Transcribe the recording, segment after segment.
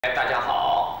大家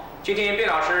好，今天卞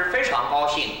老师非常高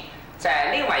兴在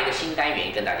另外一个新单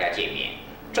元跟大家见面。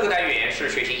这个单元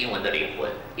是学习英文的灵魂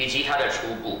以及它的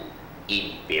初步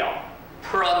音标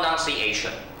pronunciation。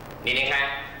念念看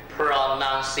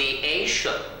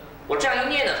pronunciation， 我这样一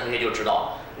念呢，同学就知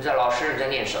道你在老师你在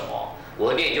念什么。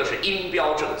我念就是音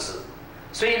标这个字，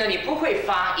所以呢你不会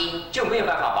发音就没有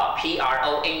办法把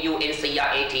pronunciation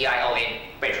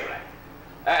背出来。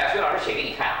所以老师写给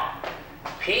你看啊。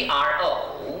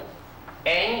 pronunciation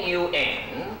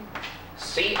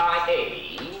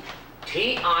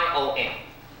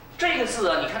这个字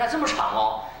啊，你看它这么长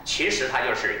哦，其实它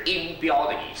就是音标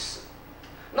的意思。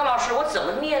那老师，我怎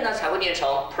么念呢才会念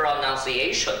成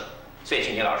pronunciation？ 所以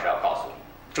今天老师要告诉你，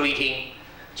注意听，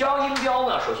教音标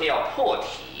呢，首先要破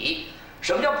题。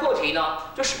什么叫破题呢？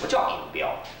就什么叫音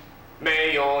标？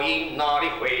没有音哪里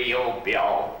会有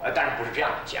标？当然不是这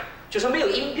样讲，就是没有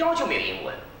音标就没有英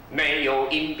文。 没有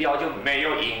音标就没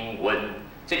有英文，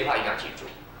这句话一定要记住。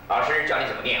老师教你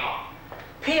怎么念啊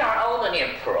 ？pro 呢念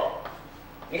pro，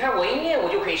 你看我一念我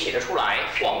就可以写得出来，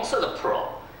黄色的 pro，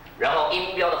 然后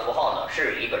音标的符号呢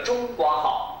是一个中括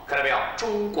号，看到没有？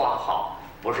中括号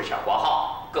不是小括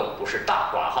号，更不是大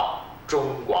括号，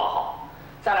中括号。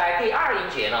再来第二音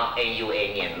节呢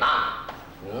 ，nua 念 none，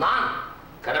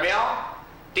 看到没有？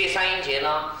第三音节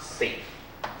呢 c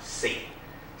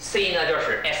呢就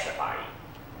是 s 的发音。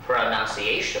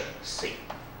 pronunciation C，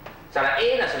 再来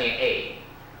A 呢是念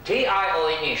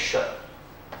A，tion 念 tion，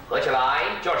 合起来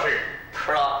就是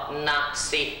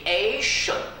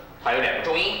pronunciation。它有两个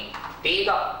重音，第一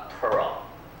个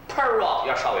pro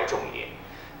要稍微重一点，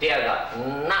第二个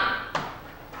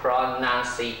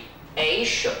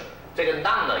non，pronunciation 这个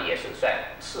non 呢也是算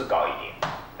次高一点，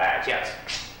这样子。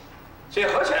所以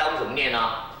合起来我们怎么念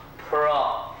呢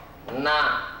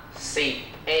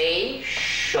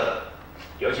 ？pronunciation。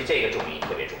 尤其这个重音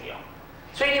特别重要，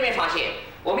所以你有没有发现，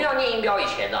我们要念音标以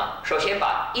前呢，首先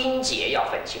把音节要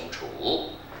分清楚，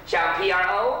像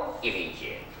pro 一个音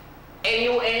节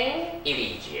 ，nun 一个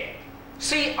音节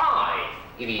 ，ci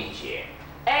一个音节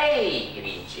 ，a 一个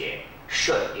音节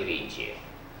 ，tion 一个音节，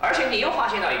而且你又发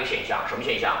现到一个现象，什么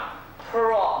现象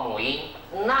 ？pro 母音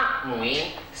 ，na 母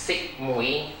音 ，c 母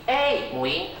音 ，a 母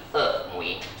音母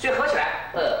音，所以合起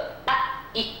来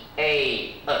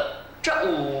这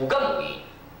5个母音。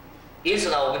 因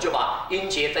此呢，我们就把音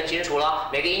节分清楚了，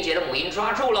每个音节的母音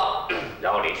抓住了，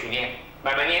然后连续念，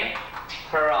慢慢念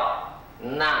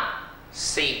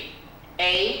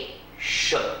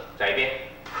 ，pronunciation， 再一遍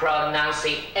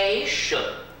 ，pronunciation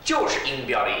就是音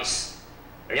标的意思。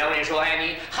人家问你说，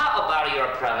你 How about your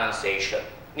pronunciation？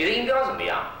 你的音标怎么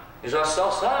样？你说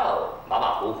so， 马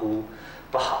马虎虎，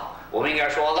不好。我们应该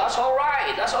说 That's all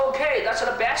right, that's okay, that's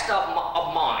the best of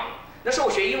mine。那是我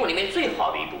学英文里面最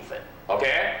好的一部分。 OK，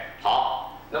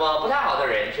 好，那么不太好的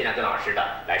人，现在跟老师的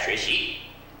来学习。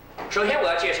首先我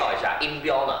要介绍一下音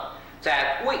标呢，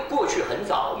在过去很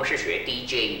早，我们是学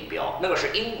DJ 音标，那个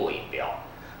是英国音标。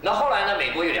那后来呢，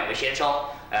美国有2位先生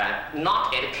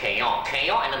，Not and Tion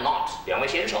and Not 2位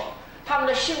先生，他们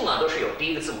的姓呢都是有第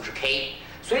一个字母是 K，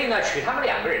 所以呢取他们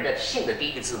2个人的姓的第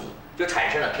一个字母，就产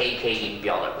生了 KK 音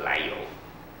标的来由，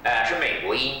是美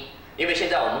国音，因为现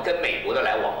在我们跟美国的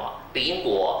来往啊。 比英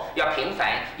国要频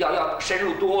繁，要深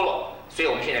入多了，所以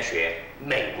我们现在学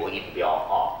美国音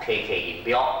标，KK 音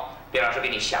标。卞老师给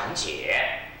你详解。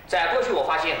在过去我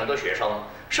发现很多学生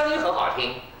声音很好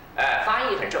听，发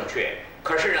音很正确，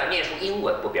可是呢念出英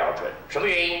文不标准，什么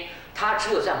原因？他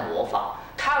只有在模仿，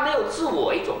他没有自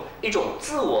我一种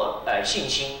自我信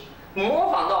心，模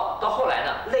仿到后来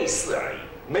呢类似而已，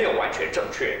没有完全正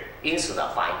确，因此呢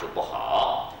发音就不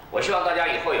好。 我希望大家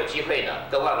以后有机会呢，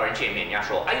跟外国人见面，人家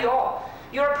说：“哎呦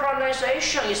 ，Your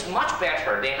pronunciation is much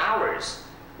better than ours。”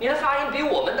你的发音比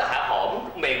我们的还好，我们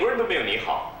美国人都没有你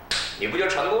好，你不就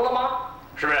成功了吗？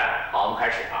是不是？好，我们开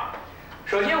始啊。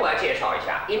首先我要介绍一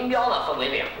下音标呢，分为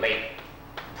2类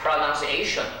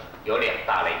 ，pronunciation 有2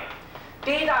大类。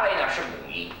第一大类呢是母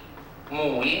音，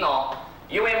母音哦，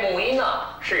因为母音呢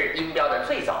是音标的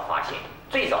最早发现、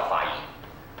最早发音。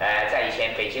在以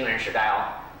前北京人时代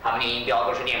哦。 他们念音标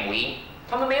都是念母音，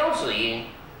他们没有子音，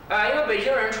因为北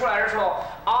京人出来的时候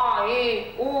啊、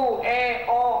一、u、a、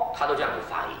o， 他都这样去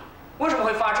发音。为什么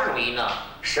会发这种音呢？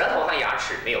舌头和牙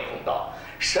齿没有碰到，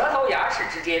舌头牙齿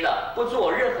之间的不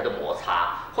做任何的摩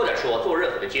擦，或者说做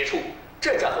任何的接触，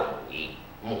这叫做母